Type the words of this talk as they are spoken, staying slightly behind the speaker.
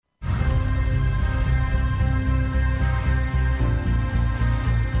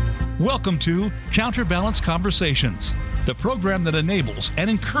Welcome to Counterbalance Conversations, the program that enables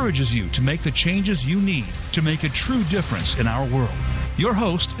and encourages you to make the changes you need to make a true difference in our world. Your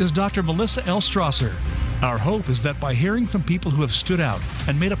host is Dr. Melissa L. Strasser. Our hope is that by hearing from people who have stood out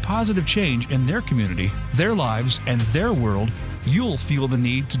and made a positive change in their community, their lives, and their world, you'll feel the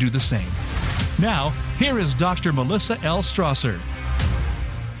need to do the same. Now, here is Dr. Melissa L. Strasser.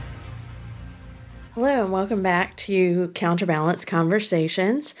 Hello and welcome back to Counterbalance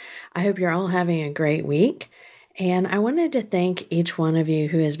Conversations. I hope you're all having a great week. And I wanted to thank each one of you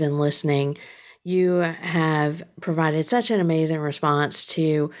who has been listening. You have provided such an amazing response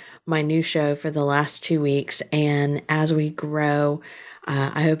to my new show for the last 2 weeks. And as we grow,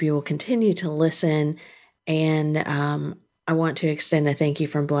 I hope you will continue to listen. And I want to extend a thank you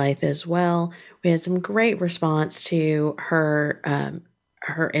from Blythe as well. We had some great response to her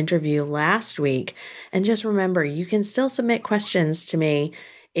interview last week. And just remember, you can still submit questions to me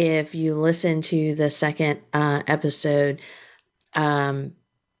if you listen to the second episode,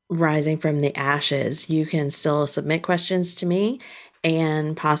 Rising from the Ashes. You can still submit questions to me,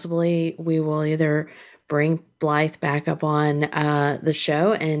 and possibly we will either bring Blythe back up on the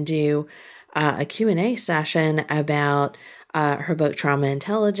show and do a Q&A session about her book, Trauma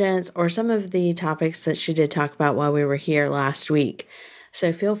Intelligence, or some of the topics that she did talk about while we were here last week.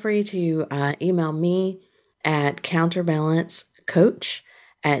 So feel free to email me at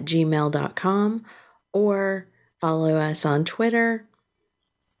counterbalancecoach@gmail.com or follow us on Twitter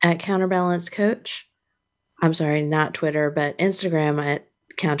at counterbalancecoach. I'm sorry, not Twitter, but Instagram at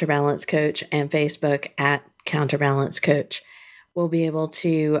counterbalancecoach and Facebook at counterbalancecoach. We'll be able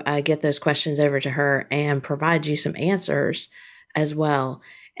to get those questions over to her and provide you some answers as well.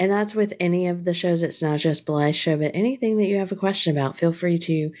 And that's with any of the shows. It's not just Blythe's show, but anything that you have a question about, feel free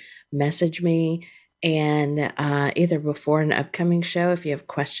to message me. And either before an upcoming show, if you have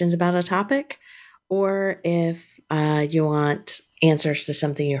questions about a topic, or if you want answers to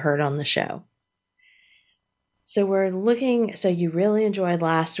something you heard on the show. So you really enjoyed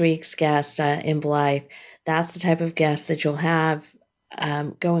last week's guest in Blythe. That's the type of guest that you'll have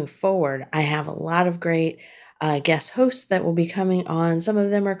going forward. I have a lot of great guest hosts that will be coming on. Some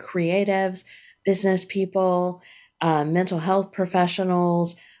of them are creatives, business people, mental health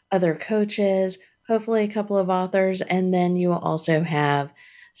professionals, other coaches, hopefully a couple of authors. And then you will also have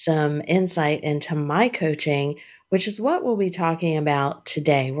some insight into my coaching, which is what we'll be talking about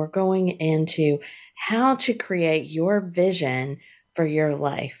today. We're going into how to create your vision for your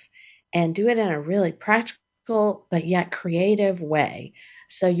life and do it in a really practical but yet creative way.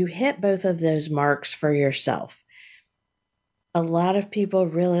 So you hit both of those marks for yourself. A lot of people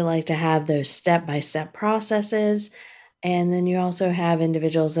really like to have those step-by-step processes. And then you also have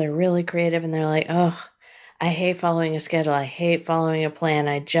individuals that are really creative and they're like, oh, I hate following a schedule. I hate following a plan.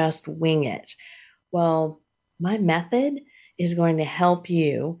 I just wing it. Well, my method is going to help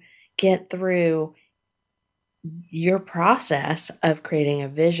you get through your process of creating a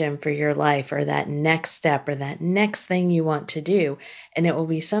vision for your life, or that next step, or that next thing you want to do. And it will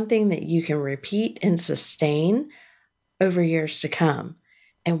be something that you can repeat and sustain over years to come.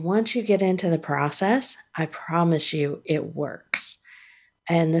 And once you get into the process, I promise you it works.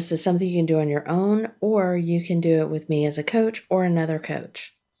 And this is something you can do on your own, or you can do it with me as a coach or another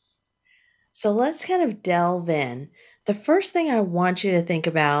coach. So let's kind of delve in. The first thing I want you to think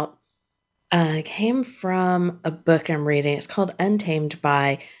about came from a book I'm reading. It's called Untamed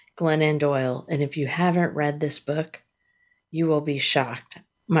by Glennon Doyle. And if you haven't read this book, you will be shocked.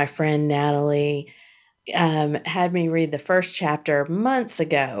 My friend Natalie had me read the first chapter months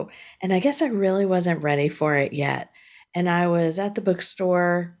ago, and I guess I really wasn't ready for it yet. And I was at the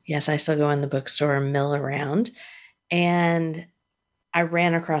bookstore. Yes, I still go in the bookstore and mill around. And I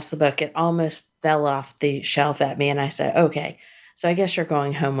ran across the book. It almost fell off the shelf at me. And I said, okay, so I guess you're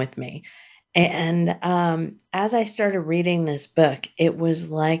going home with me. And as I started reading this book, it was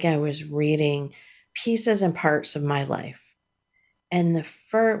like I was reading pieces and parts of my life. And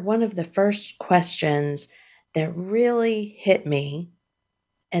one of the first questions that really hit me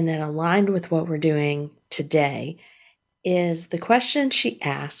and that aligned with what we're doing today is the question she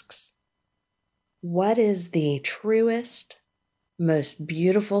asks: what is the truest, most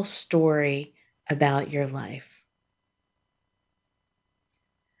beautiful story about your life?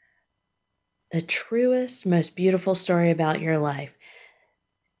 The truest, most beautiful story about your life.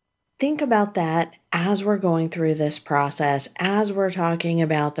 Think about that as we're going through this process, as we're talking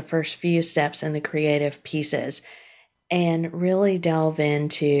about the first few steps in the creative pieces, and really delve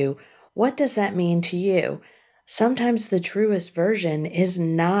into what does that mean to you? Sometimes the truest version is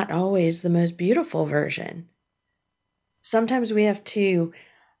not always the most beautiful version. Sometimes we have to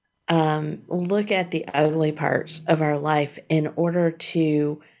look at the ugly parts of our life in order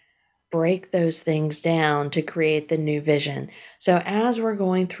to break those things down to create the new vision. So, as we're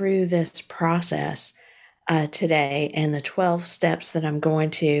going through this process today and the 12 steps that I'm going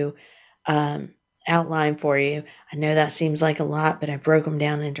to outline for you, I know that seems like a lot, but I broke them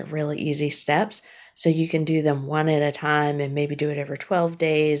down into really easy steps so you can do them one at a time and maybe do it over 12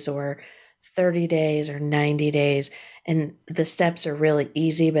 days or 30 days or 90 days. And the steps are really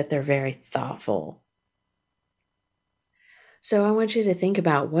easy, but they're very thoughtful. So I want you to think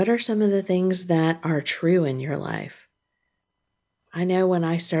about what are some of the things that are true in your life. I know when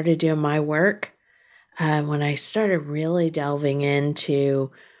I started doing my work, when I started really delving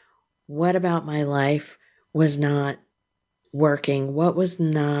into what about my life was not working, what was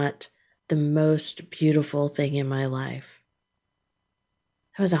not the most beautiful thing in my life.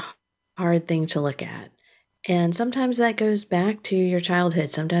 That was a hard thing to look at. And sometimes that goes back to your childhood.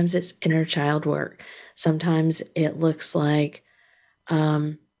 Sometimes it's inner child work. Sometimes it looks like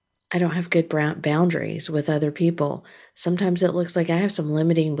I don't have good boundaries with other people. Sometimes it looks like I have some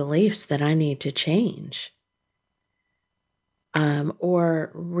limiting beliefs that I need to change.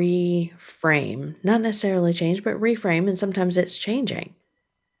 Or reframe, not necessarily change, but reframe. And sometimes it's changing.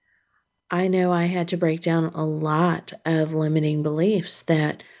 I know I had to break down a lot of limiting beliefs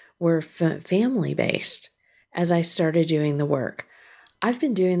that were family based as I started doing the work. I've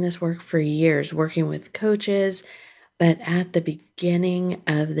been doing this work for years, working with coaches, but at the beginning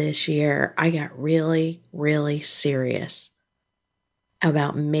of this year, I got really, really serious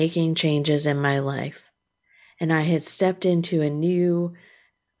about making changes in my life. And I had stepped into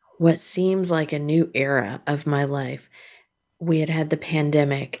what seems like a new era of my life. We had the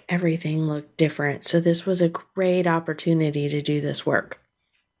pandemic, everything looked different. So this was a great opportunity to do this work.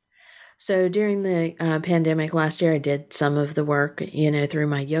 So during the pandemic last year, I did some of the work, through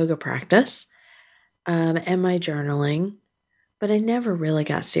my yoga practice and my journaling, but I never really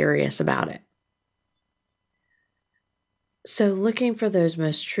got serious about it. So looking for those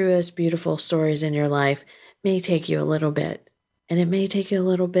most truest, beautiful stories in your life may take you a little bit, and it may take you a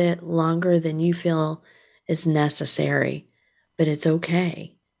little bit longer than you feel is necessary, but it's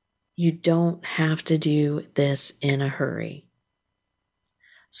okay. You don't have to do this in a hurry.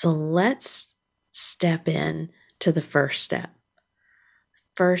 So let's step in to the first step.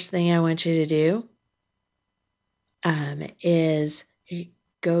 First thing I want you to do is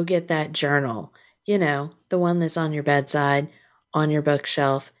go get that journal, the one that's on your bedside, on your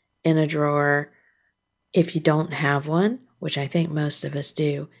bookshelf, in a drawer. If you don't have one, which I think most of us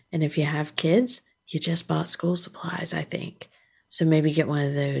do, and if you have kids, you just bought school supplies, I think. So maybe get one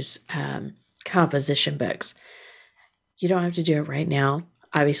of those composition books. You don't have to do it right now.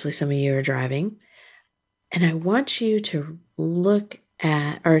 Obviously, some of you are driving. And I want you to look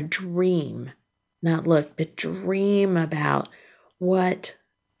at, or dream, not look, but dream about what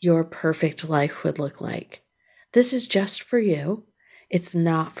your perfect life would look like. This is just for you. It's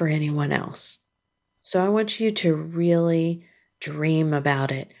not for anyone else. So I want you to really dream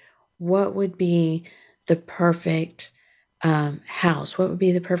about it. What would be the perfect house? What would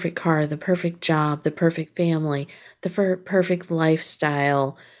be the perfect car, the perfect job, the perfect family, the perfect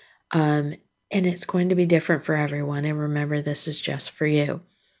lifestyle? And it's going to be different for everyone. And remember, this is just for you.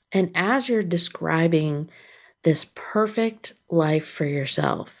 And as you're describing this perfect life for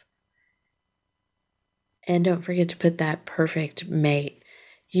yourself, and don't forget to put that perfect mate,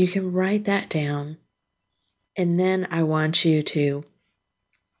 you can write that down. And then I want you to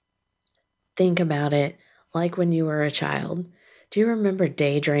think about it like when you were a child. Do you remember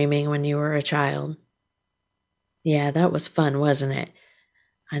daydreaming when you were a child? Yeah, that was fun, wasn't it?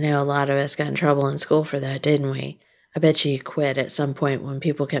 I know a lot of us got in trouble in school for that, didn't we? I bet you quit at some point when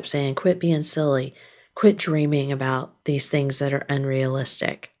people kept saying, quit being silly, quit dreaming about these things that are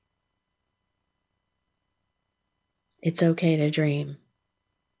unrealistic. It's okay to dream.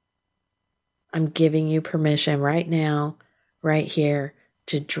 I'm giving you permission right now, right here,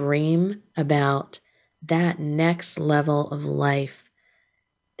 to dream about that next level of life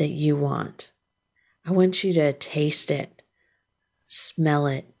that you want. I want you to taste it, smell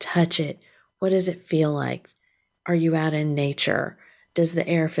it, touch it. What does it feel like? Are you out in nature? Does the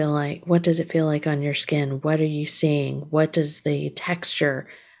air feel like? What does it feel like on your skin? What are you seeing? What does the texture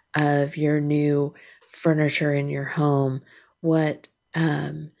of your new furniture in your home? What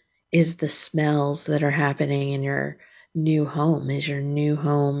is the smells that are happening in your new home? Is your new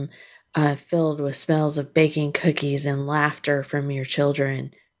home filled with smells of baking cookies and laughter from your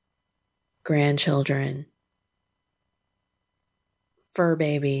children, grandchildren, fur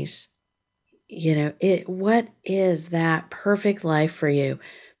babies, what is that perfect life for you?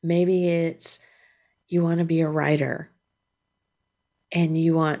 Maybe it's you want to be a writer and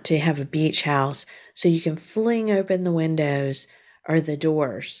you want to have a beach house so you can fling open the windows or the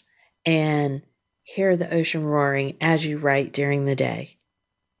doors and hear the ocean roaring as you write during the day.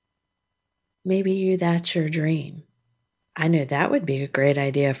 Maybe that's your dream. I know that would be a great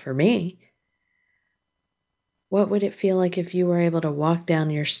idea for me. What would it feel like if you were able to walk down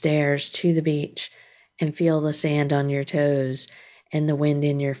your stairs to the beach and feel the sand on your toes and the wind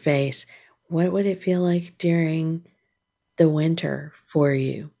in your face? What would it feel like during the winter for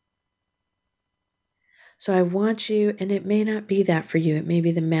you? So I want you, and it may not be that for you. It may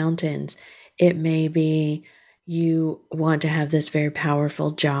be the mountains. It may be you want to have this very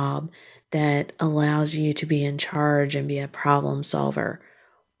powerful job that allows you to be in charge and be a problem solver.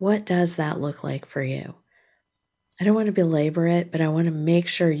 What does that look like for you? I don't want to belabor it, but I want to make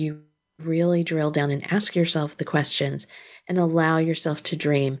sure you really drill down and ask yourself the questions and allow yourself to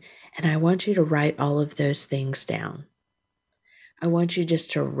dream. And I want you to write all of those things down. I want you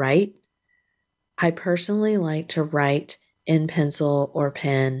just to write. I personally like to write in pencil or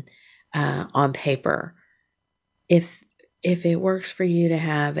pen on paper. If it works for you to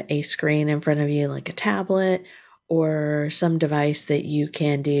have a screen in front of you, like a tablet or some device that you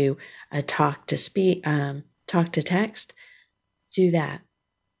can do a talk to text, do that.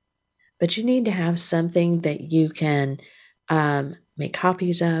 But you need to have something that you can make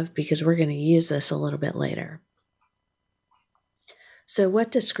copies of, because we're going to use this a little bit later. So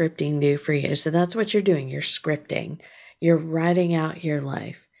what does scripting do for you? So that's what you're doing. You're scripting. You're writing out your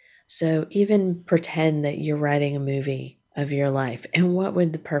life. So even pretend that you're writing a movie of your life. And what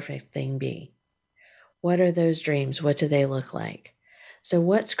would the perfect thing be? What are those dreams? What do they look like? So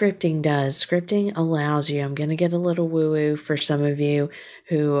what scripting does, scripting allows you, I'm going to get a little woo-woo for some of you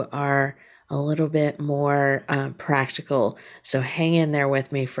who are a little bit more practical. So hang in there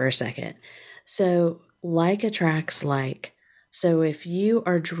with me for a second. So like attracts like. So if you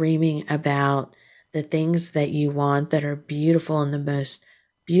are dreaming about the things that you want that are beautiful in the most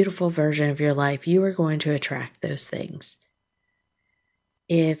beautiful version of your life, you are going to attract those things.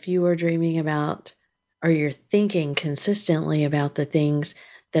 If you are dreaming about, or you're thinking consistently about the things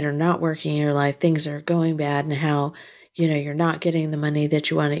that are not working in your life, things that are going bad, and how, you're not getting the money that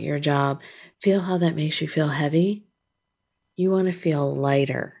you want at your job, feel how that makes you feel heavy. You want to feel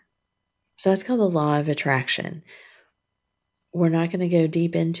lighter. So that's called the law of attraction. We're not going to go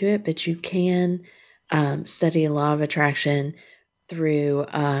deep into it, but you can study law of attraction through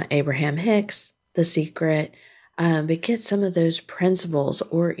Abraham Hicks, The Secret, but get some of those principles,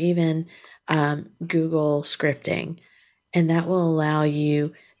 or even Google scripting, and that will allow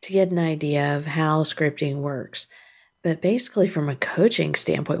you to get an idea of how scripting works. But basically, from a coaching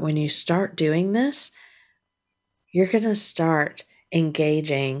standpoint, when you start doing this, you're going to start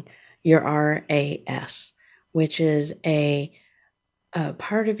engaging your RAS, which is a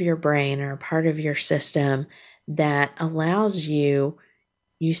part of your brain or a part of your system that allows you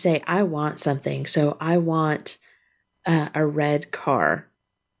say, I want something. So I want a red car.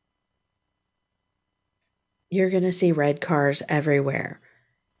 You're going to see red cars everywhere.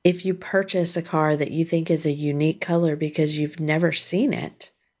 If you purchase a car that you think is a unique color because you've never seen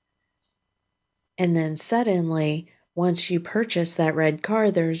it, and then suddenly, once you purchase that red car,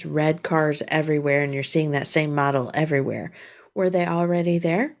 there's red cars everywhere and you're seeing that same model everywhere. Were they already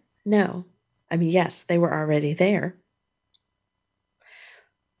there? No. I mean, yes, they were already there.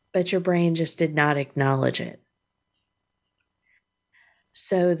 But your brain just did not acknowledge it.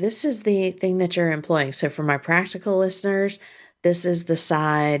 So this is the thing that you're employing. So for my practical listeners, this is the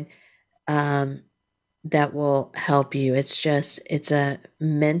side that will help you. It's a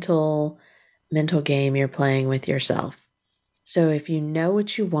mental game you're playing with yourself. So if you know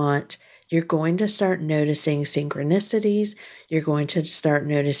what you want, you're going to start noticing synchronicities. You're going to start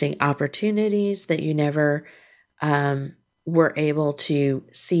noticing opportunities that you never were able to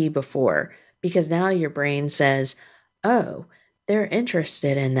see before, because now your brain says, oh, they're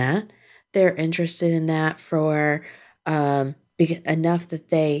interested in that. They're interested in that for enough that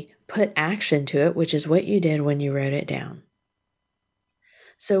they put action to it, which is what you did when you wrote it down.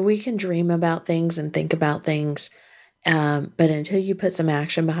 So we can dream about things and think about things, but until you put some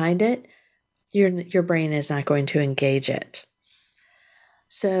action behind it, your brain is not going to engage it.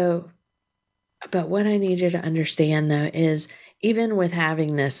 So, but what I need you to understand, though, is even with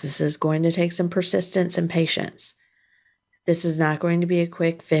having this is going to take some persistence and patience. This is not going to be a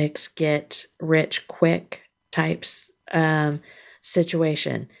quick fix, get rich quick types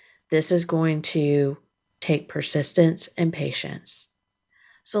situation. This is going to take persistence and patience.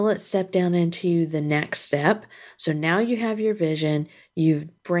 So let's step down into the next step. So now you have your vision, you've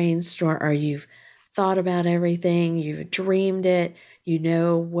brainstormed or you've thought about everything, you've dreamed it, you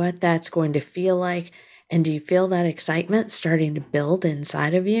know what that's going to feel like. And do you feel that excitement starting to build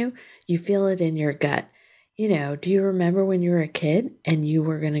inside of you? You feel it in your gut. Do you remember when you were a kid and you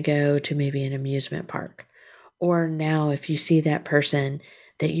were going to go to maybe an amusement park? Or now if you see that person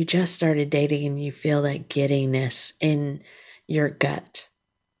that you just started dating and you feel that giddiness in your gut,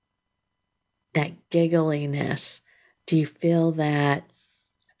 that giggliness, do you feel that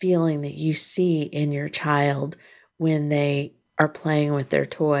feeling that you see in your child when they are playing with their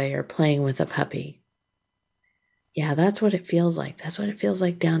toy or playing with a puppy? Yeah, that's what it feels like. That's what it feels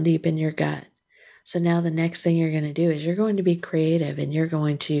like down deep in your gut. So now the next thing you're going to do is you're going to be creative and you're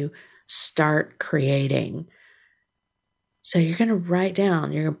going to start creating. So you're going to write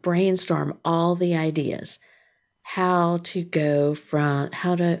down, you're going to brainstorm all the ideas, how to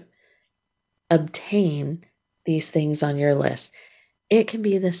obtain these things on your list. It can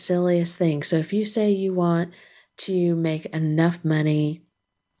be the silliest thing. So if you say you want to make enough money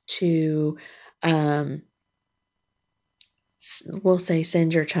to, we'll say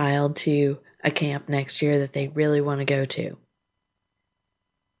send your child to a camp next year that they really want to go to.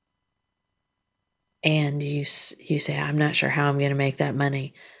 And you say, I'm not sure how I'm going to make that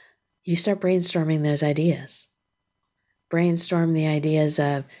money. You start brainstorming those ideas. Brainstorm the ideas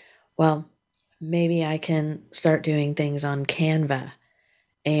of, well, maybe I can start doing things on Canva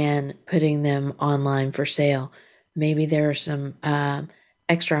and putting them online for sale. Maybe there are some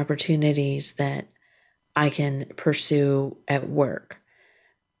extra opportunities that I can pursue at work.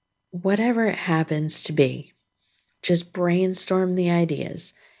 Whatever it happens to be, just brainstorm the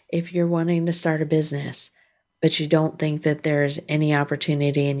ideas. If you're wanting to start a business, but you don't think that there's any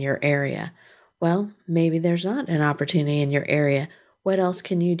opportunity in your area, well, maybe there's not an opportunity in your area. What else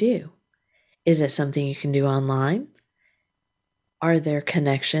can you do? Is it something you can do online? Are there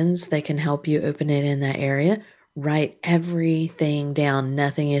connections that can help you open it in that area? Write everything down.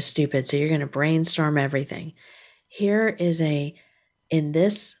 Nothing is stupid. So you're going to brainstorm everything. In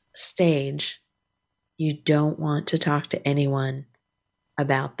this stage, you don't want to talk to anyone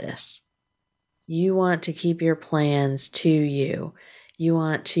about this. You want to keep your plans to you. You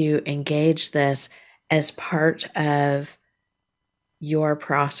want to engage this as part of your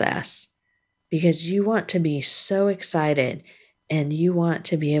process because you want to be so excited and you want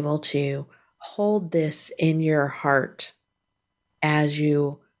to be able to hold this in your heart as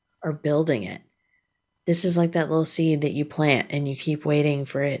you are building it. This is like that little seed that you plant and you keep waiting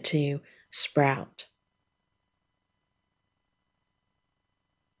for it to sprout.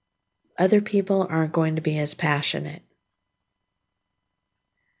 Other people aren't going to be as passionate.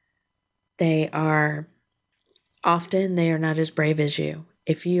 They are not as brave as you.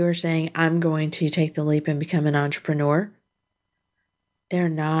 If you are saying, I'm going to take the leap and become an entrepreneur, they're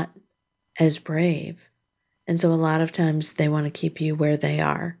not as brave. And so a lot of times they want to keep you where they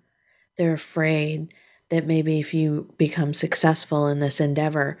are. They're afraid that maybe if you become successful in this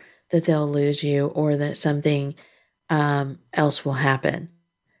endeavor, that they'll lose you or that something else will happen.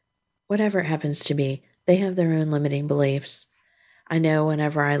 Whatever it happens to be, they have their own limiting beliefs. I know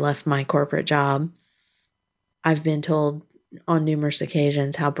whenever I left my corporate job, I've been told on numerous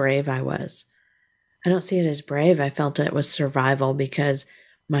occasions how brave I was. I don't see it as brave. I felt it was survival because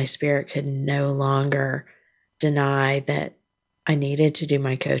my spirit could no longer deny that I needed to do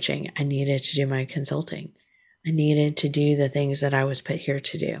my coaching. I needed to do my consulting. I needed to do the things that I was put here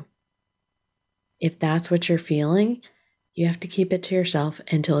to do. If that's what you're feeling, you have to keep it to yourself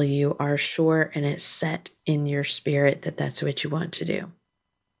until you are sure and it's set in your spirit that that's what you want to do.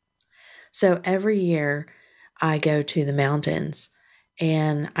 So every year I go to the mountains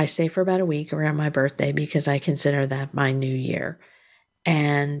and I stay for about a week around my birthday because I consider that my new year.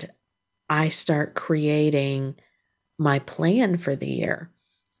 And I start creating my plan for the year.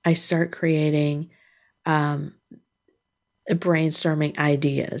 I start creating brainstorming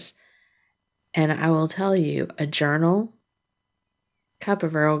ideas. And I will tell you, a journal, cup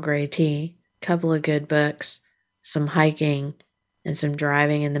of Earl Grey tea, couple of good books, some hiking, and some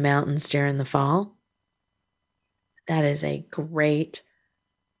driving in the mountains during the fall. That is a great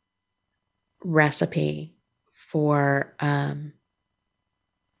recipe for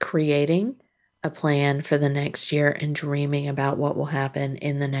creating a plan for the next year and dreaming about what will happen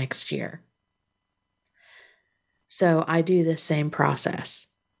in the next year. So I do the same process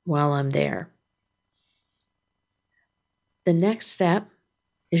while I'm there. The next step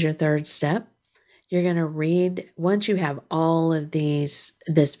is your third step. You're going to read, once you have all of this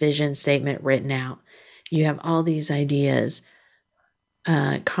vision statement written out, you have all these ideas,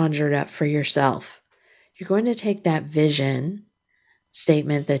 conjured up for yourself. You're going to take that vision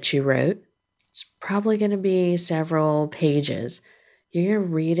statement that you wrote. It's probably going to be several pages. You're going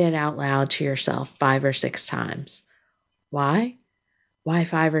to read it out loud to yourself 5 or 6 times. Why? Why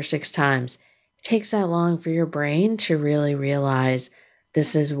 5 or 6 times? It takes that long for your brain to really realize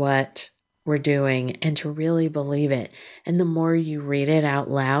this is what we're doing and to really believe it. And the more you read it out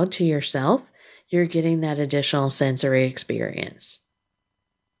loud to yourself, you're getting that additional sensory experience.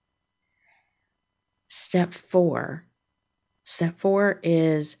 Step 4. Step 4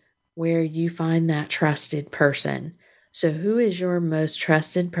 is where you find that trusted person. So who is your most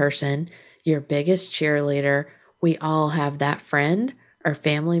trusted person, your biggest cheerleader? We all have that friend or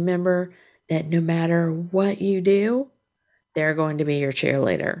family member that no matter what you do, they're going to be your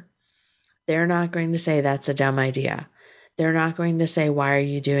cheerleader. They're not going to say that's a dumb idea. They're not going to say, why are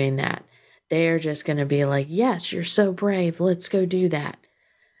you doing that? They are just going to be like, yes, you're so brave. Let's go do that.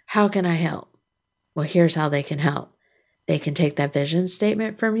 How can I help? Well, here's how they can help. They can take that vision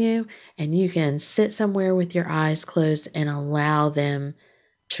statement from you and you can sit somewhere with your eyes closed and allow them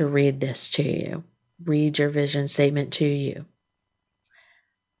to read this to you. Read your vision statement to you.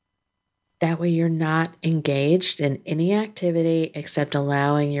 That way you're not engaged in any activity except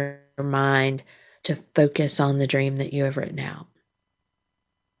allowing your mind to focus on the dream that you have written out.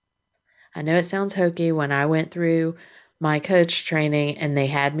 I know it sounds hokey. When I went through my coach training and they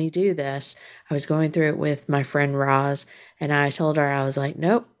had me do this, I was going through it with my friend Roz, and I told her, I was like,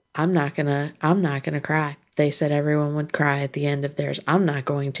 nope, I'm not gonna cry. They said everyone would cry at the end of theirs. I'm not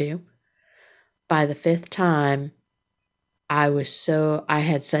going to. By the 5th time, I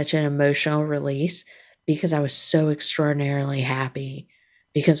had such an emotional release because I was so extraordinarily happy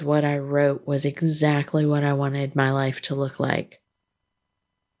because what I wrote was exactly what I wanted my life to look like.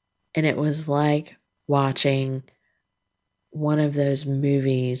 And it was like watching one of those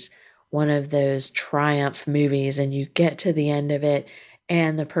movies, one of those triumph movies, and you get to the end of it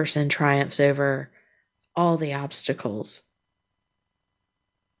and the person triumphs over all the obstacles.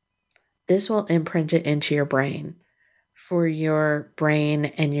 This will imprint it into your brain for your brain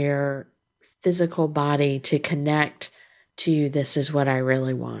and your physical body to connect to this is what I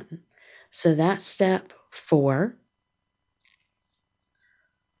really want. So that's step 4.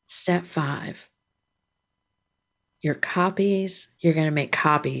 Step 5. You're going to make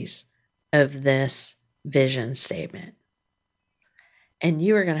copies of this vision statement. And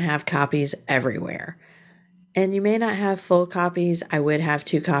you are going to have copies everywhere. And you may not have full copies. I would have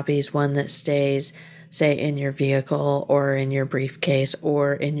 2 copies, one that stays, say, in your vehicle or in your briefcase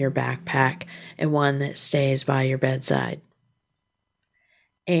or in your backpack, and one that stays by your bedside.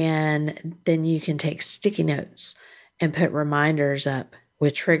 And then you can take sticky notes and put reminders up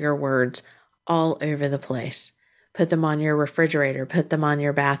with trigger words all over the place. Put them on your refrigerator, put them on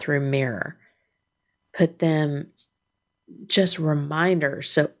your bathroom mirror. Put them just reminders.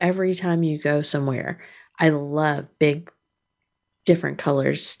 So every time you go somewhere, I love big, different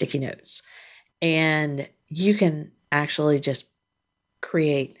colors sticky notes. And you can actually just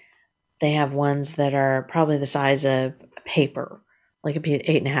create, they have ones that are probably the size of a paper, like a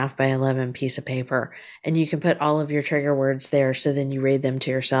 8.5 by 11 piece of paper. And you can put all of your trigger words there so then you read them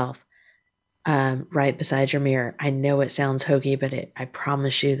to yourself right beside your mirror. I know it sounds hokey, but I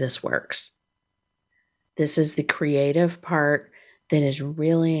promise you this works. This is the creative part that is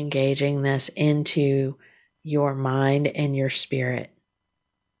really engaging this into your mind and your spirit.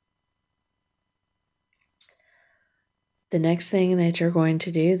 The next thing that you're going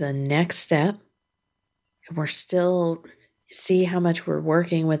to do, the next step, and we're still see how much we're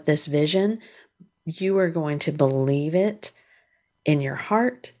working with this vision, you are going to believe it in your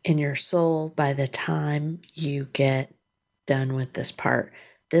heart, in your soul by the time you get done with this part.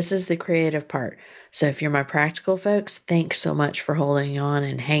 This is the creative part. So if you're my practical folks, thanks so much for holding on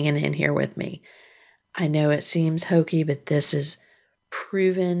and hanging in here with me. I know it seems hokey, but this is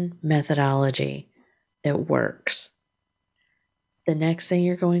proven methodology that works. The next thing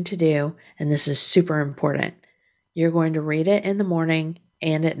you're going to do, and this is super important, you're going to read it in the morning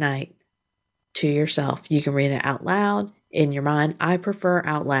and at night to yourself. You can read it out loud in your mind. I prefer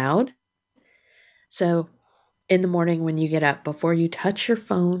out loud. So in the morning when you get up, before you touch your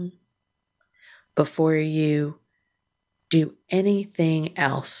phone, before you do anything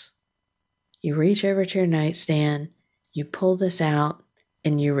else, you reach over to your nightstand, you pull this out,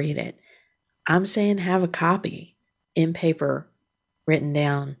 and you read it. I'm saying have a copy in paper written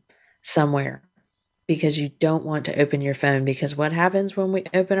down somewhere because you don't want to open your phone, because what happens when we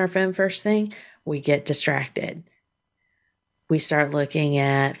open our phone first thing? We get distracted. we start looking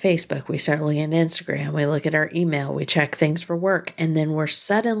at Facebook, we start looking at Instagram, we look at our email, we check things for work, and then we're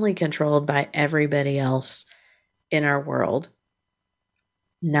suddenly controlled by everybody else in our world,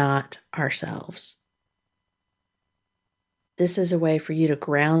 not ourselves. This is a way for you to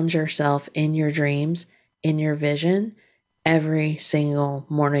ground yourself in your dreams, in your vision, every single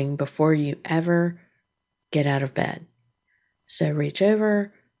morning before you ever get out of bed. So reach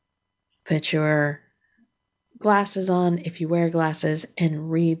over, put your glasses on if you wear glasses,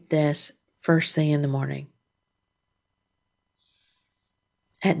 and read this first thing in the morning.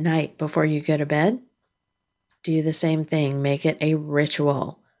 At night before you go to bed, do the same thing. Make it a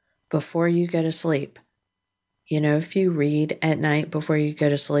ritual before you go to sleep. If you read at night before you go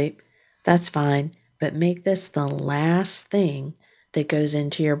to sleep, that's fine, but make this the last thing that goes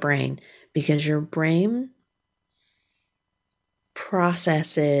into your brain, because your brain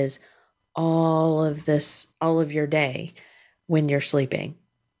processes all of your day when you're sleeping.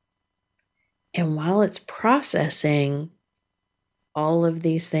 And while it's processing all of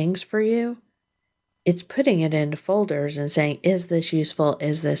these things for you, it's putting it into folders and saying, is this useful?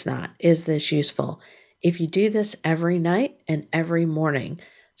 Is this not? Is this useful? If you do this every night and every morning,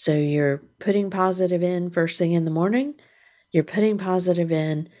 so you're putting positive in first thing in the morning, you're putting positive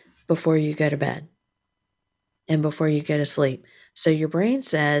in before you go to bed and before you go to sleep. So your brain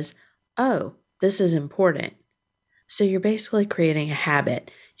says, oh, this is important. So you're basically creating a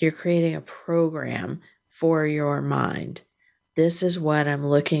habit. You're creating a program for your mind. This is what I'm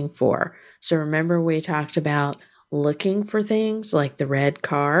looking for. So remember we talked about looking for things like the red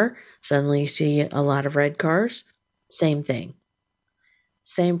car. Suddenly you see a lot of red cars. Same thing.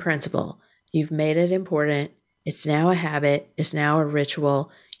 Same principle. You've made it important. It's now a habit. It's now a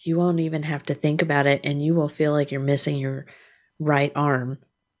ritual. You won't even have to think about it, and you will feel like you're missing your right arm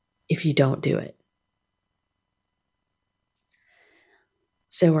if you don't do it.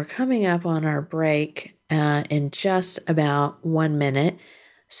 So we're coming up on our break in just about 1 minute.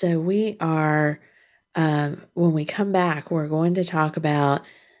 So we are, when we come back, we're going to talk about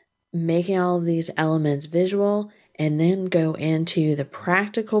making all of these elements visual and then go into the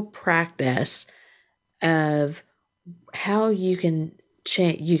practical practice of how you can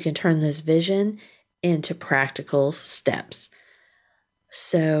turn this vision into practical steps.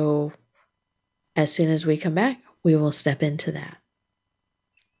 So as soon as we come back, we will step into that.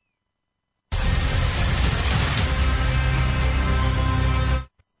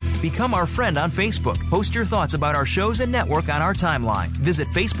 Become our friend on Facebook. Post your thoughts about our shows and network on our timeline. Visit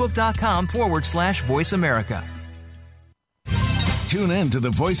facebook.com/Voice America. Tune in to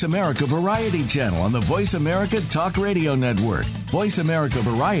the Voice America Variety channel on the Voice America Talk Radio Network. Voice America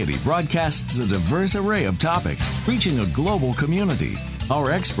Variety broadcasts a diverse array of topics, reaching a global community.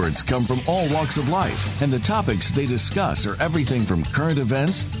 Our experts come from all walks of life, and the topics they discuss are everything from current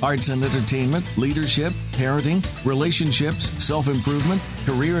events, arts and entertainment, leadership, parenting, relationships, self-improvement,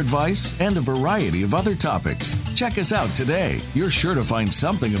 career advice, and a variety of other topics. Check us out today. You're sure to find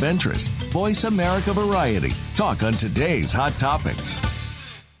something of interest. Voice America Variety. Talk on today's hot topics.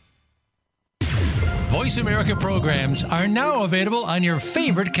 Voice America programs are now available on your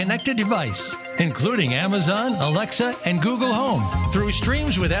favorite connected device, including Amazon, Alexa, and Google Home. Through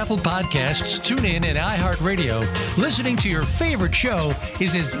streams with Apple Podcasts, TuneIn, and iHeartRadio, listening to your favorite show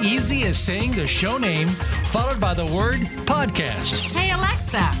is as easy as saying the show name followed by the word podcast. Hey,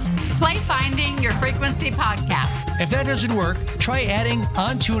 Alexa, play Finding Your Frequency podcast. If that doesn't work, try adding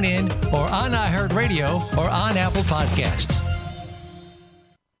on TuneIn or on iHeartRadio or on Apple Podcasts.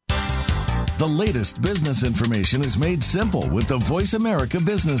 The latest business information is made simple with the Voice America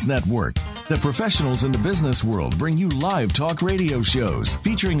Business Network. The professionals in the business world bring you live talk radio shows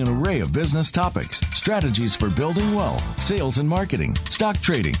featuring an array of business topics, strategies for building wealth, sales and marketing, stock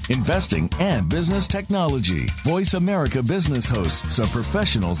trading, investing, and business technology. Voice America Business hosts are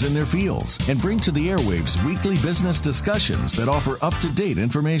professionals in their fields and bring to the airwaves weekly business discussions that offer up-to-date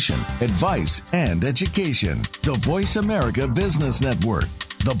information, advice, and education. The Voice America Business Network.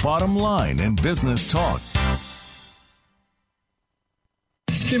 The bottom line in business talk.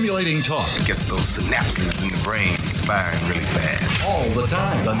 Stimulating talk gets those synapses in the brain firing really fast. All the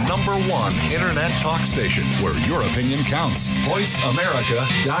time. The #1 internet talk station where your opinion counts.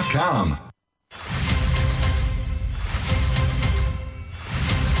 VoiceAmerica.com.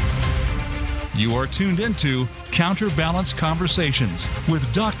 You are tuned into Counterbalance Conversations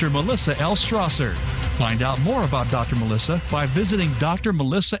with Dr. Melissa L. Strasser. Find out more about Dr. Melissa by visiting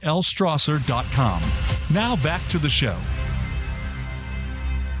drmelissallstrasser.com. Now back to the show.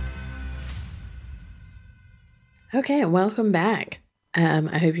 Okay, welcome back.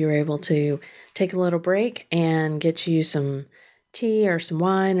 I hope you were able to take a little break and get you some tea or some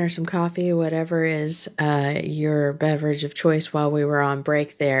wine or some coffee, whatever is your beverage of choice while we were on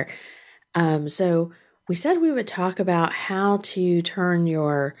break there. So we said we would talk about how to turn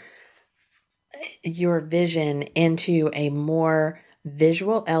your vision into a more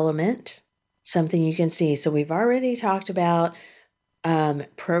visual element, something you can see. So we've already talked about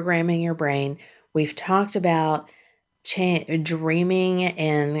programming your brain. We've talked about dreaming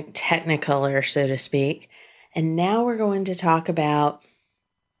in Technicolor, so to speak. And now we're going to talk about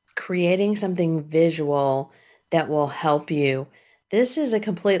creating something visual that will help you. This is a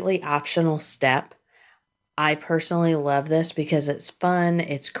completely optional step. I personally love this because it's fun,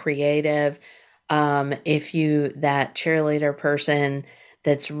 it's creative. If you, that cheerleader person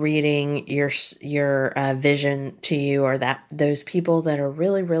that's reading your vision to you, or those people that are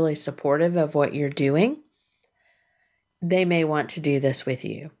really, really supportive of what you're doing, they may want to do this with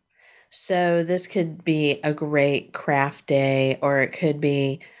you. So this could be a great craft day, or it could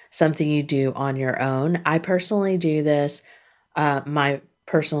be something you do on your own. I personally do this, my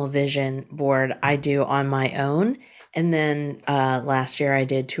personal vision board, I do on my own. And then last year I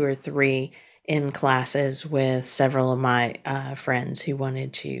did 2 or 3 in classes with several of my friends who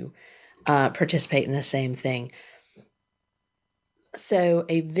wanted to participate in the same thing. So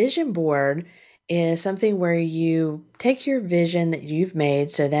a vision board is something where you take your vision that you've made,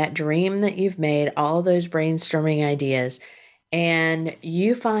 so that dream that you've made, all those brainstorming ideas, and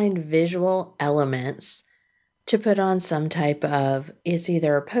you find visual elements to put on some type of, it's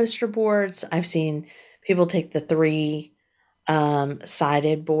either poster boards. I've seen people take the 3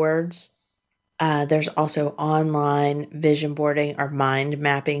 sided boards. There's also online vision boarding or mind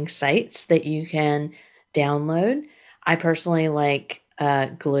mapping sites that you can download. I personally like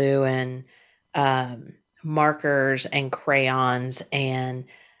glue and markers and crayons and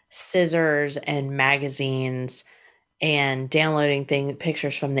scissors and magazines, and downloading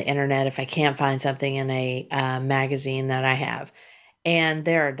pictures from the internet if I can't find something in a magazine that I have. And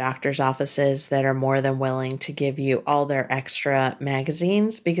there are doctors' offices that are more than willing to give you all their extra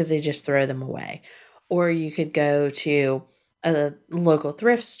magazines because they just throw them away. Or you could go to a local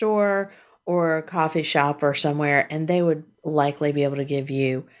thrift store or a coffee shop or somewhere, and they would likely be able to give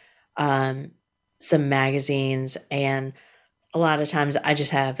you some magazines. And a lot of times I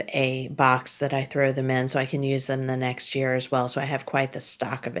just have a box that I throw them in so I can use them the next year as well. So I have quite the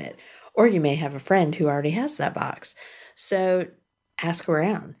stock of it. Or you may have a friend who already has that box. So ask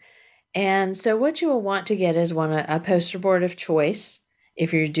around. And so what you will want to get is a poster board of choice.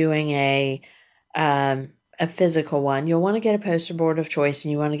 If you're doing a physical one, you'll want to get a poster board of choice,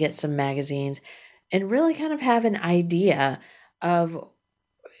 and you want to get some magazines and really kind of have an idea of,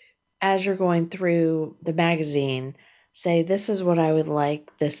 as you're going through the magazine, say, this is what I would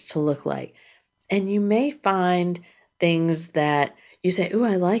like this to look like. And you may find things that you say, ooh,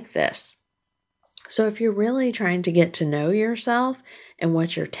 I like this. So if you're really trying to get to know yourself and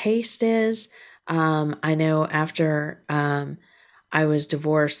what your taste is, I know after I was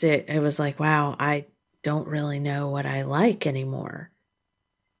divorced, it was like, wow, I don't really know what I like anymore.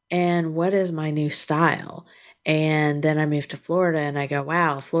 And what is my new style? And then I moved to Florida, and I go,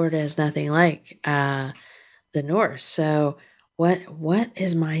 wow, Florida is nothing like the North. So what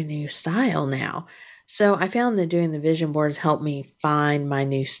is my new style now? So I found that doing the vision boards helped me find my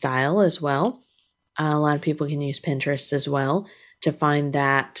new style as well. A lot of people can use Pinterest as well to find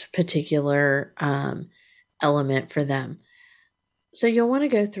that particular element for them. So you'll want to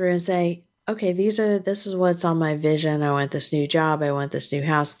go through and say, okay, this is what's on my vision. I want this new job. I want this new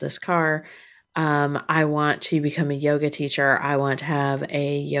house, this car. I want to become a yoga teacher. I want to have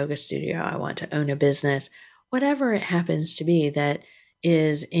a yoga studio. I want to own a business. Whatever it happens to be that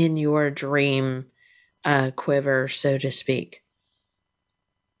is in your dream quiver, so to speak.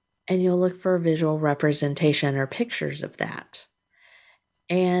 And you'll look for a visual representation or pictures of that.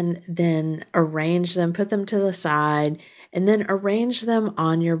 And then arrange them, put them to the side, and then arrange them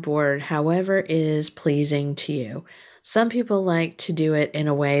on your board however it is pleasing to you. Some people like to do it in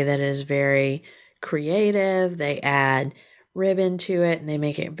a way that is very creative. They add ribbon to it and they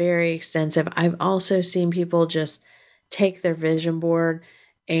make it very extensive. I've also seen people just take their vision board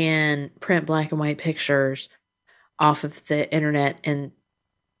and print black and white pictures off of the internet and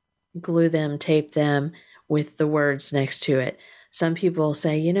glue them, tape them with the words next to it. Some people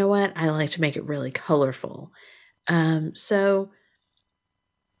say, you know what, I like to make it really colorful. So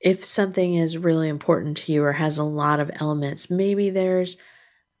if something is really important to you or has a lot of elements, maybe there's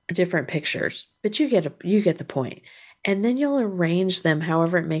different pictures, but you get the point. And then you'll arrange them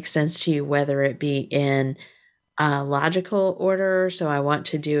however it makes sense to you, whether it be in logical order. So I want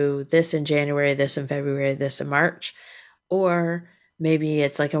to do this in January, this in February, this in March. Or maybe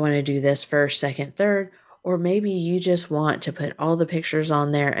it's like I want to do this first, second, third. Or maybe you just want to put all the pictures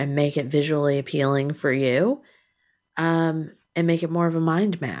on there and make it visually appealing for you, and make it more of a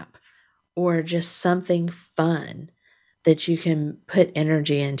mind map, or just something fun that you can put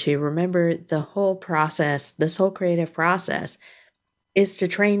energy into. Remember, the whole process, this whole creative process, is to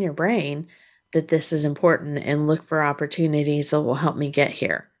train your brain that this is important and look for opportunities that will help me get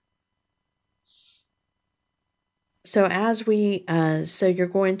here. So so you're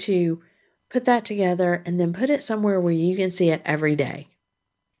going to put that together and then put it somewhere where you can see it every day.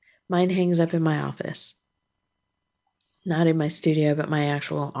 Mine hangs up in my office, not in my studio, but my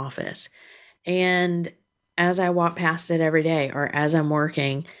actual office. And as I walk past it every day, or as I'm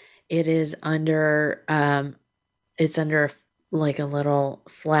working, it is under, it's under like a little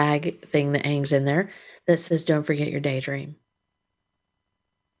flag thing that hangs in there that says, don't forget your daydream.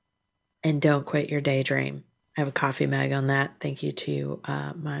 And don't quit your daydream. I have a coffee mug on that. Thank you to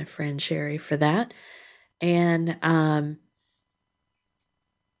my friend Sherry for that. And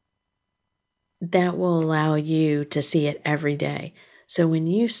that will allow you to see it every day. So when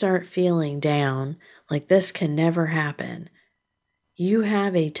you start feeling down, like this can never happen, you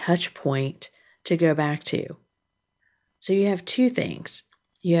have a touch point to go back to. So you have two things.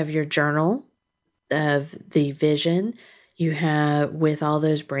 You have your journal of the vision you have with all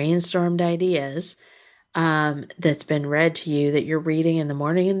those brainstormed ideas that's been read to you, that you're reading in the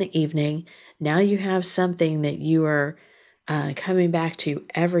morning and the evening. Now you have something that you are coming back to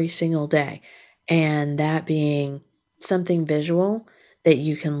every single day, and that being something visual that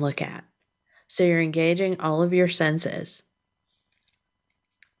you can look at. So you're engaging all of your senses.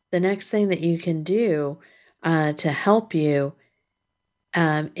 The next thing that you can do to help you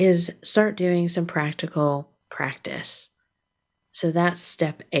is start doing some practical practice. So that's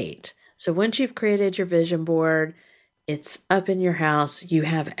step 8. So once you've created your vision board, it's up in your house, you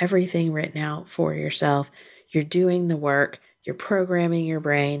have everything written out for yourself, you're doing the work, you're programming your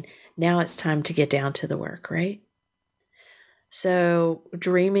brain. Now it's time to get down to the work, right? So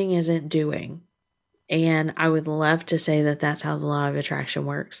dreaming isn't doing. And I would love to say that that's how the law of attraction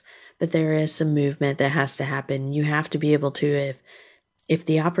works, but there is some movement that has to happen. You have to be able to, if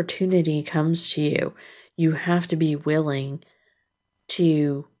the opportunity comes to you, you have to be willing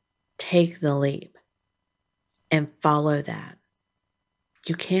to take the leap and follow that.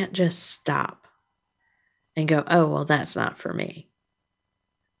 You can't just stop and go, oh, well, that's not for me.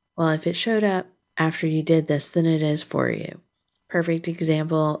 Well, if it showed up after you did this, then it is for you. Perfect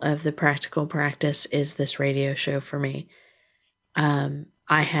example of the practical practice is this radio show for me.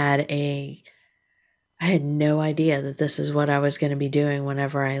 I had no idea that this is what I was going to be doing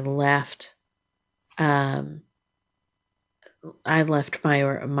whenever I left. I left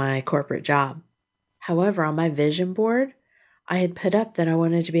my corporate job. However, on my vision board, I had put up that I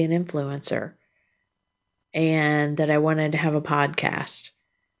wanted to be an influencer and that I wanted to have a podcast.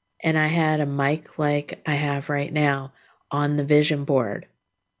 And I had a mic like I have right now on the vision board.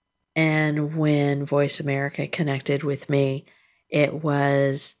 And when Voice America connected with me, it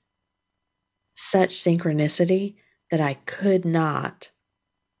was such synchronicity that I could not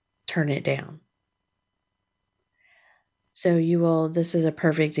turn it down. So this is a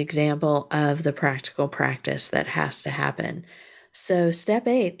perfect example of the practical practice that has to happen. So step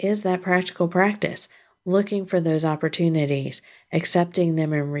 8 is that practical practice, looking for those opportunities, accepting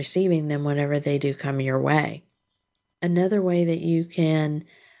them and receiving them whenever they do come your way. Another way that you can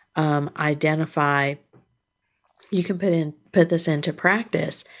identify, you can put this into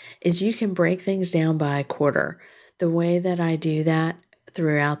practice, is you can break things down by quarter. The way that I do that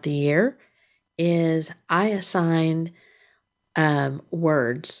throughout the year is I assign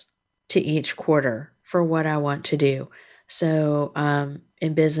words to each quarter for what I want to do. So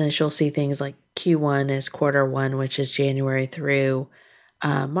in business, you'll see things like Q1 is quarter 1, which is January through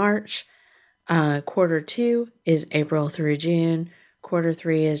March. Quarter 2 is April through June. Quarter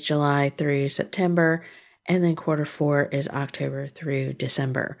 3 is July through September. And then quarter 4 is October through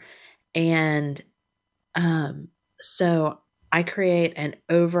December. And so I create an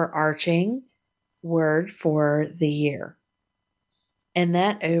overarching word for the year. And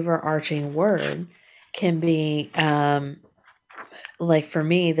that overarching word can be, like for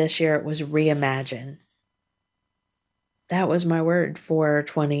me this year, it was reimagine. That was my word for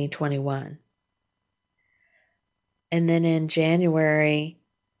 2021. And then in January,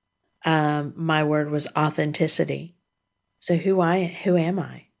 my word was authenticity. So who am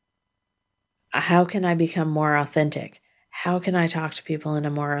I? How can I become more authentic? How can I talk to people in a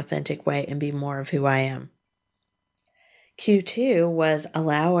more authentic way and be more of who I am? Q2 was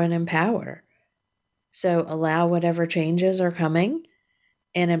allow and empower. So allow whatever changes are coming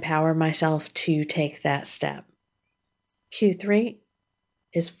and empower myself to take that step. Q3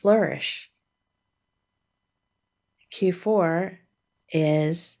 is flourish. Q4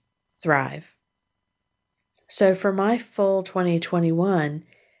 is thrive. So for my full 2021,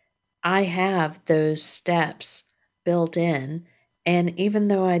 I have those steps built in. And even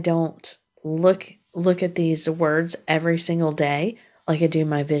though I don't look at these words every single day, like I do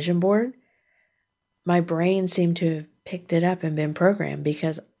my vision board, my brain seemed to have picked it up and been programmed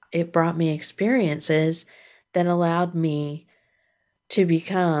because it brought me experiences that allowed me to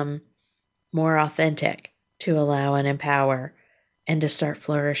become more authentic, to allow and empower, and to start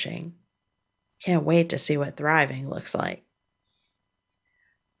flourishing. Can't wait to see what thriving looks like.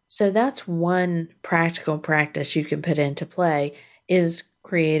 So that's one practical practice you can put into play, is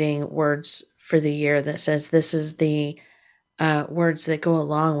creating words for the year that says this is the words that go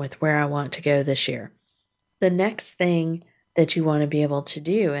along with where I want to go this year. The next thing that you want to be able to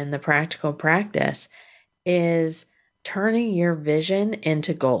do in the practical practice is turning your vision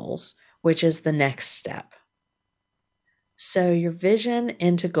into goals, which is the next step. So your vision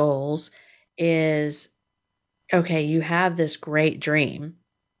into goals is, okay, you have this great dream,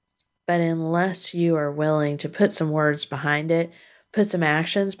 but unless you are willing to put some words behind it, put some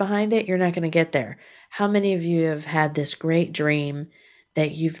actions behind it, you're not going to get there. How many of you have had this great dream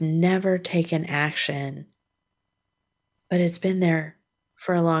that you've never taken action, but it's been there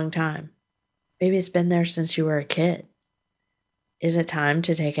for a long time? Maybe it's been there since you were a kid. Is it time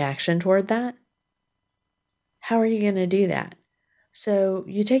to take action toward that? How are you going to do that? So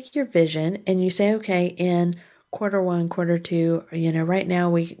you take your vision and you say, okay, in quarter one, quarter two, right now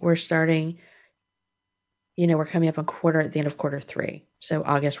we're starting, we're coming up on at the end of quarter three. So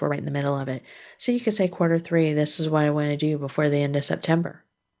August, we're right in the middle of it. So you could say quarter three, this is what I want to do before the end of September.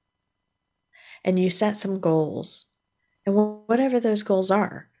 And you set some goals, and whatever those goals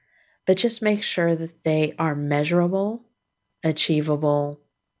are, but just make sure that they are measurable, achievable,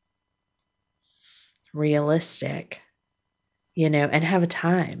 realistic, and have a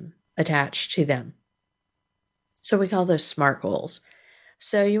time attached to them. So we call those SMART goals.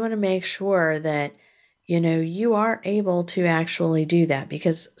 So you want to make sure that, you are able to actually do that,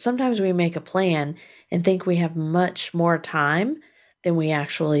 because sometimes we make a plan and think we have much more time than we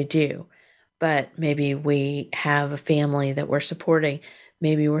actually do. But maybe we have a family that we're supporting.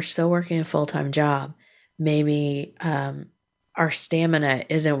 Maybe we're still working a full-time job. Maybe our stamina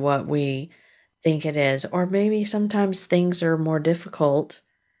isn't what we think it is. Or maybe sometimes things are more difficult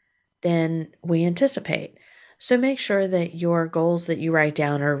than we anticipate. So make sure that your goals that you write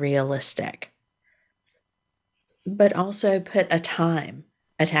down are realistic. But also put a time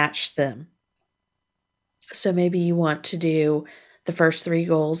attached to them. So maybe you want to do the first 3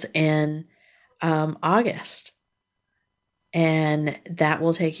 goals in August. And that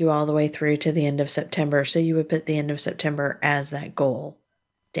will take you all the way through to the end of September. So you would put the end of September as that goal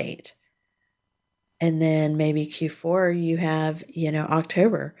date. And then maybe Q4, you have,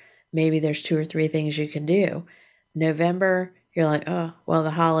 October. Maybe there's 2 or 3 things you can do. November, you're like, oh, well,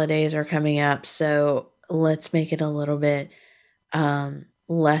 the holidays are coming up, so let's make it a little bit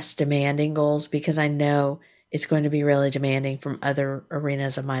less demanding goals, because I know it's going to be really demanding from other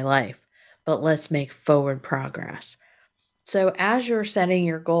arenas of my life. But let's make forward progress. So as you're setting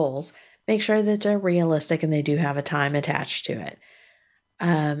your goals, make sure that they're realistic and they do have a time attached to it.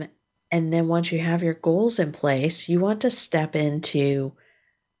 And then once you have your goals in place, you want to step into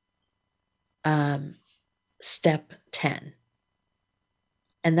step 10.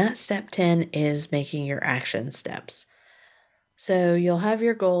 And that step 10 is making your action steps. So you'll have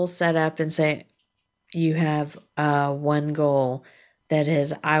your goals set up and say you have one goal that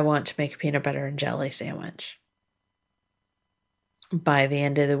is, I want to make a peanut butter and jelly sandwich by the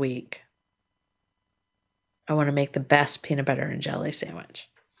end of the week. I want to make the best peanut butter and jelly sandwich.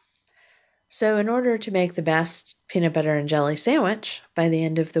 So in order to make the best peanut butter and jelly sandwich by the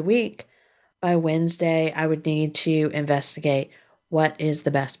end of the week, by Wednesday, I would need to investigate what is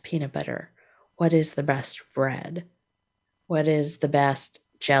the best peanut butter, what is the best bread, what is the best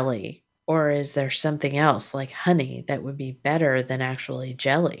jelly, or is there something else like honey that would be better than actually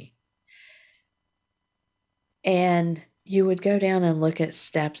jelly? And you would go down and look at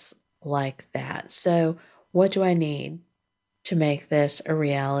steps like that. So what do I need to make this a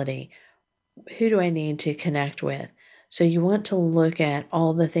reality? Who do I need to connect with? So you want to look at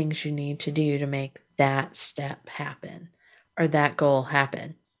all the things you need to do to make that step happen or that goal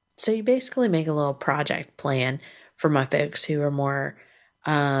happen. So you basically make a little project plan for my folks who are more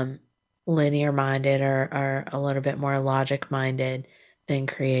linear minded or a little bit more logic minded than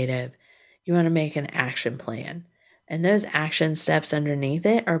creative. You want to make an action plan. And those action steps underneath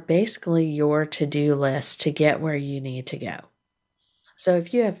it are basically your to-do list to get where you need to go. So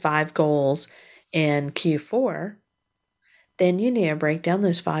if you have 5 goals in Q4, then you need to break down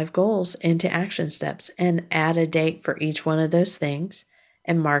those 5 goals into action steps and add a date for each one of those things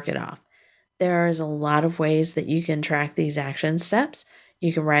and mark it off. There is a lot of ways that you can track these action steps.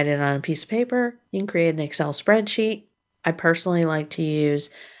 You can write it on a piece of paper. You can create an Excel spreadsheet. I personally like to use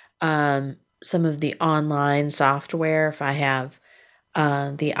some of the online software if I have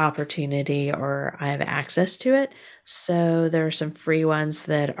the opportunity or I have access to it. So there are some free ones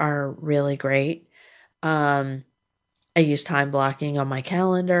that are really great. I use time blocking on my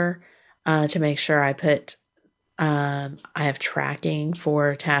calendar to make sure I put, I have tracking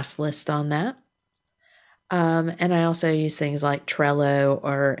for task list on that. And I also use things like Trello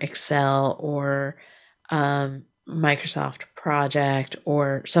or Excel or Microsoft Project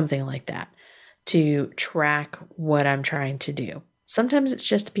or something like that to track what I'm trying to do. Sometimes it's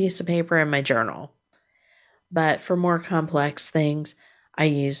just a piece of paper in my journal. But for more complex things, I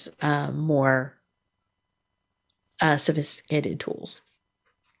use more sophisticated tools.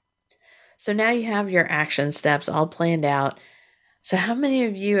 So now you have your action steps all planned out. So how many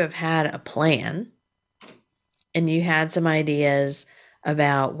of you have had a plan and you had some ideas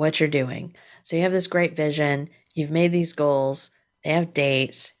about what you're doing? So you have this great vision, you've made these goals, they have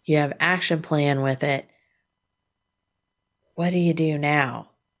dates, you have action plan with it. What do you do now?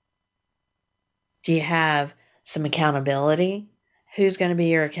 Do you have some accountability? Who's going to be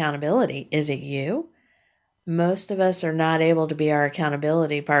your accountability? Is it you? Most of us are not able to be our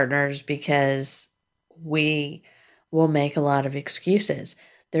accountability partners because we will make a lot of excuses.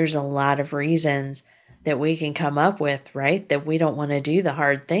 There's a lot of reasons that we can come up with, right? That we don't want to do the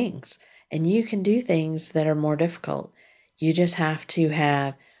hard things. And you can do things that are more difficult. You just have to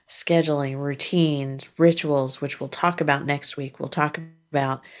have scheduling, routines, rituals, which we'll talk about next week. We'll talk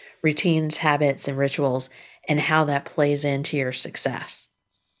about routines, habits, and rituals and how that plays into your success.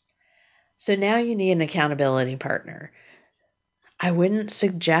 So now you need an accountability partner. I wouldn't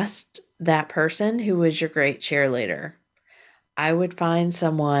suggest that person who was your great cheerleader. I would find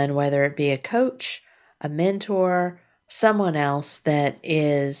someone, whether it be a coach, a mentor, someone else that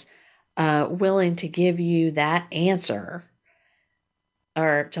is willing to give you that answer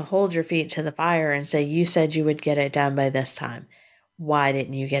or to hold your feet to the fire and say, you said you would get it done by this time. Why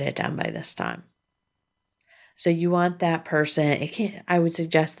didn't you get it done by this time? So you want that person. I would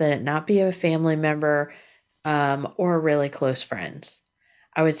suggest that it not be a family member or really close friends.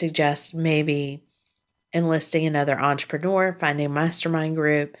 I would suggest maybe enlisting another entrepreneur, finding a mastermind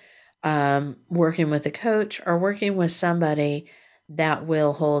group, working with a coach, or working with somebody that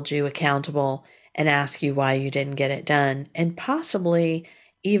will hold you accountable and ask you why you didn't get it done, and possibly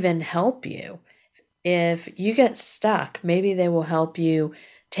even help you. If you get stuck, maybe they will help you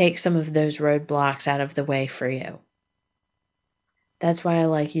take some of those roadblocks out of the way for you. That's why I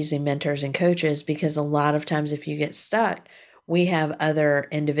like using mentors and coaches, because a lot of times if you get stuck, we have other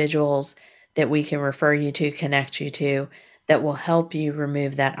individuals that we can refer you to, connect you to, that will help you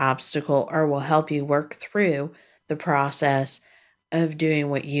remove that obstacle or will help you work through the process of doing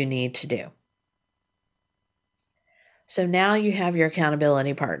what you need to do. So now you have your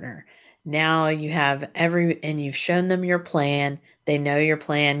accountability partner. Now you have and you've shown them your plan. They know your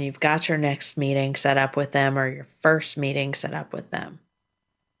plan. You've got your next meeting set up with them or your first meeting set up with them.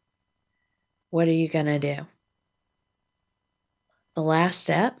 What are you going to do? The last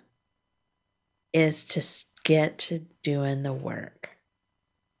step is to get to doing the work.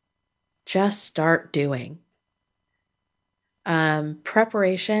 Just start doing.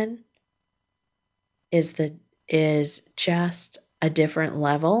 Preparation is just a different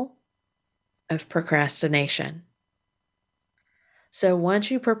level of procrastination. So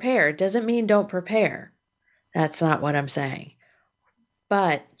once you prepare, it doesn't mean don't prepare. That's not what I'm saying.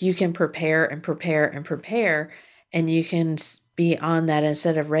 But you can prepare and prepare and prepare, and you can be on that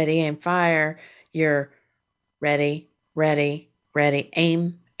instead of ready, aim, fire. You're ready, ready, ready,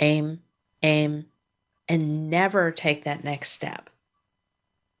 aim, aim, aim, and never take that next step.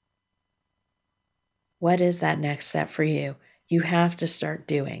 What is that next step for you? You have to start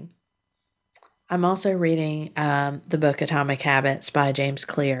doing. I'm also reading the book Atomic Habits by James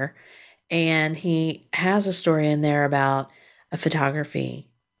Clear, and he has a story in there about a photography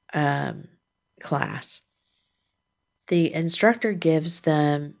class. The instructor breaks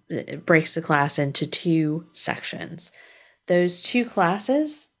the class into 2 sections. Those 2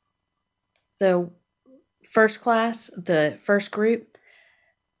 classes, the first class, the first group,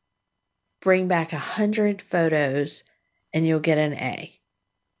 bring back 100 photos and you'll get an A.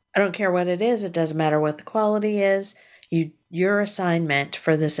 I don't care what it is. It doesn't matter what the quality is. Your assignment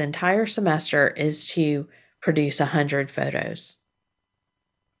for this entire semester is to produce 100 photos.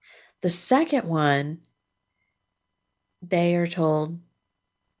 The second one, they are told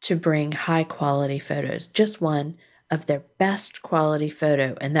to bring high quality photos, just one of their best quality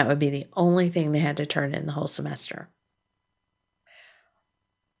photo, and that would be the only thing they had to turn in the whole semester.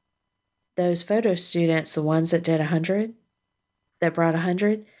 Those photo students, the ones that did 100, that brought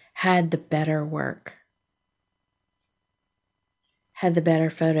 100, had the better work, had the better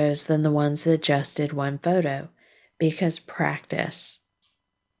photos than the ones that just did one photo, because practice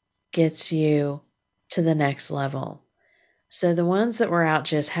gets you to the next level. So the ones that were out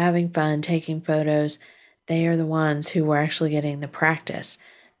just having fun, taking photos, they are the ones who were actually getting the practice.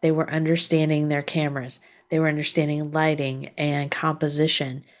 They were understanding their cameras. They were understanding lighting and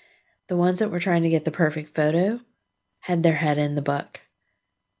composition. The ones that were trying to get the perfect photo had their head in the book.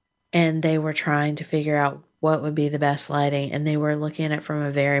 And they were trying to figure out what would be the best lighting, and they were looking at it from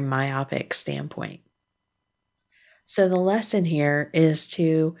a very myopic standpoint. So the lesson here is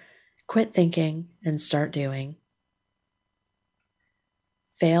to quit thinking and start doing.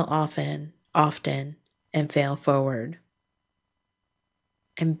 Fail often, and fail forward.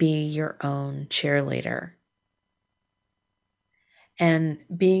 And be your own cheerleader. And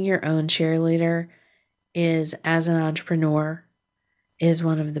being your own cheerleader is, as an entrepreneur, is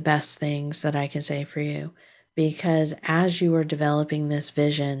one of the best things that I can say for you. Because as you are developing this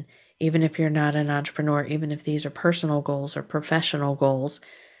vision, even if you're not an entrepreneur, even if these are personal goals or professional goals,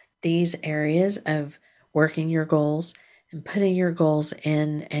 these areas of working your goals and putting your goals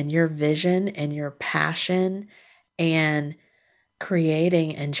in, and your vision and your passion, and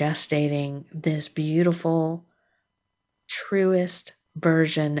creating and gestating this beautiful, truest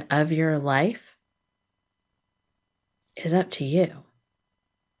version of your life is up to you.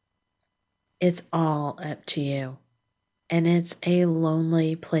 It's all up to you. And it's a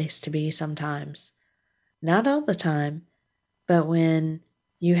lonely place to be sometimes. Not all the time, but when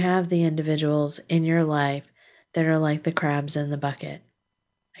you have the individuals in your life that are like the crabs in the bucket.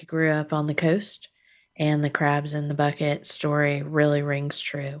 I grew up on the coast, and the crabs in the bucket story really rings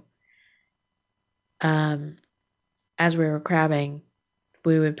true. As we were crabbing,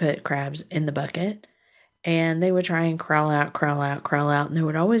 we would put crabs in the bucket, and they would try and crawl out, and there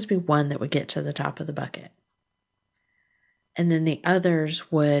would always be one that would get to the top of the bucket. And then the others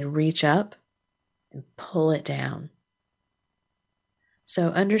would reach up and pull it down. So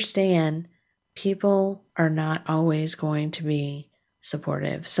understand, people are not always going to be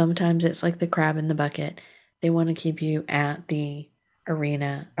supportive. Sometimes it's like the crab in the bucket. They want to keep you at the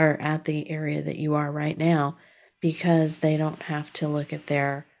arena or at the area that you are right now, because they don't have to look at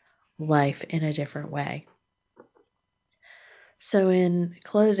their life in a different way. So in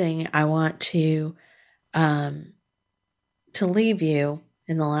closing, I want to leave you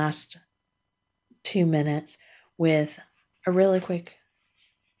in the last 2 minutes with a really quick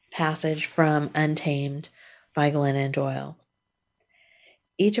passage from Untamed by Glennon Doyle.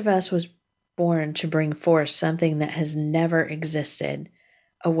 Each of us was born to bring forth something that has never existed,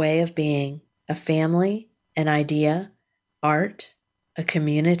 a way of being, a family, an idea, art, a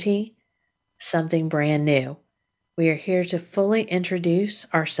community, something brand new. We are here to fully introduce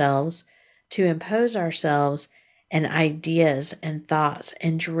ourselves, to impose ourselves and ideas and thoughts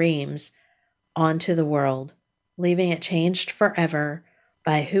and dreams onto the world, leaving it changed forever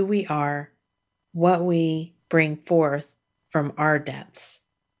by who we are, what we bring forth from our depths.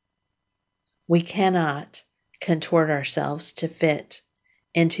 We cannot contort ourselves to fit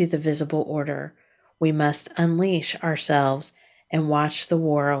into the visible order. We must unleash ourselves and watch the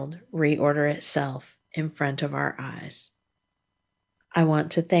world reorder itself in front of our eyes. I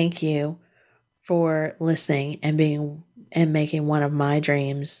want to thank you for listening and making one of my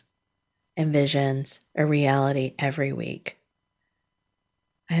dreams and visions a reality every week.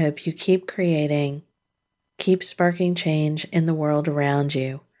 I hope you keep creating, keep sparking change in the world around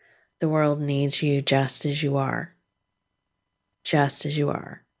you. The world needs you just as you are. Just as you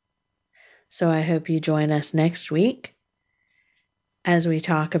are. So I hope you join us next week as we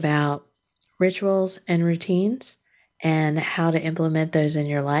talk about rituals and routines and how to implement those in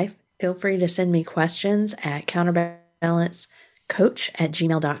your life. Feel free to send me questions at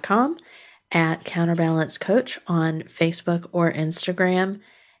counterbalancecoach@gmail.com, at counterbalancecoach on Facebook or Instagram,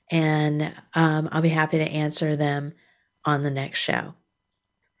 and I'll be happy to answer them on the next show.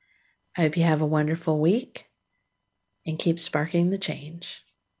 I hope you have a wonderful week and keep sparking the change.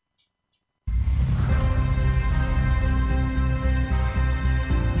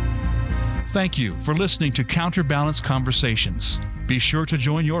 Thank you for listening to Counterbalance Conversations. Be sure to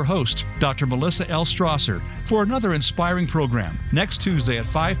join your host, Dr. Melissa L. Strasser, for another inspiring program next Tuesday at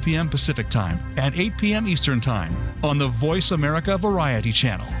 5 p.m. Pacific Time and 8 p.m. Eastern Time on the Voice America Variety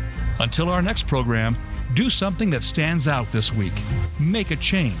Channel. Until our next program, do something that stands out this week. Make a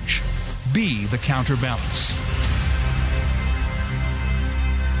change. Be the counterbalance.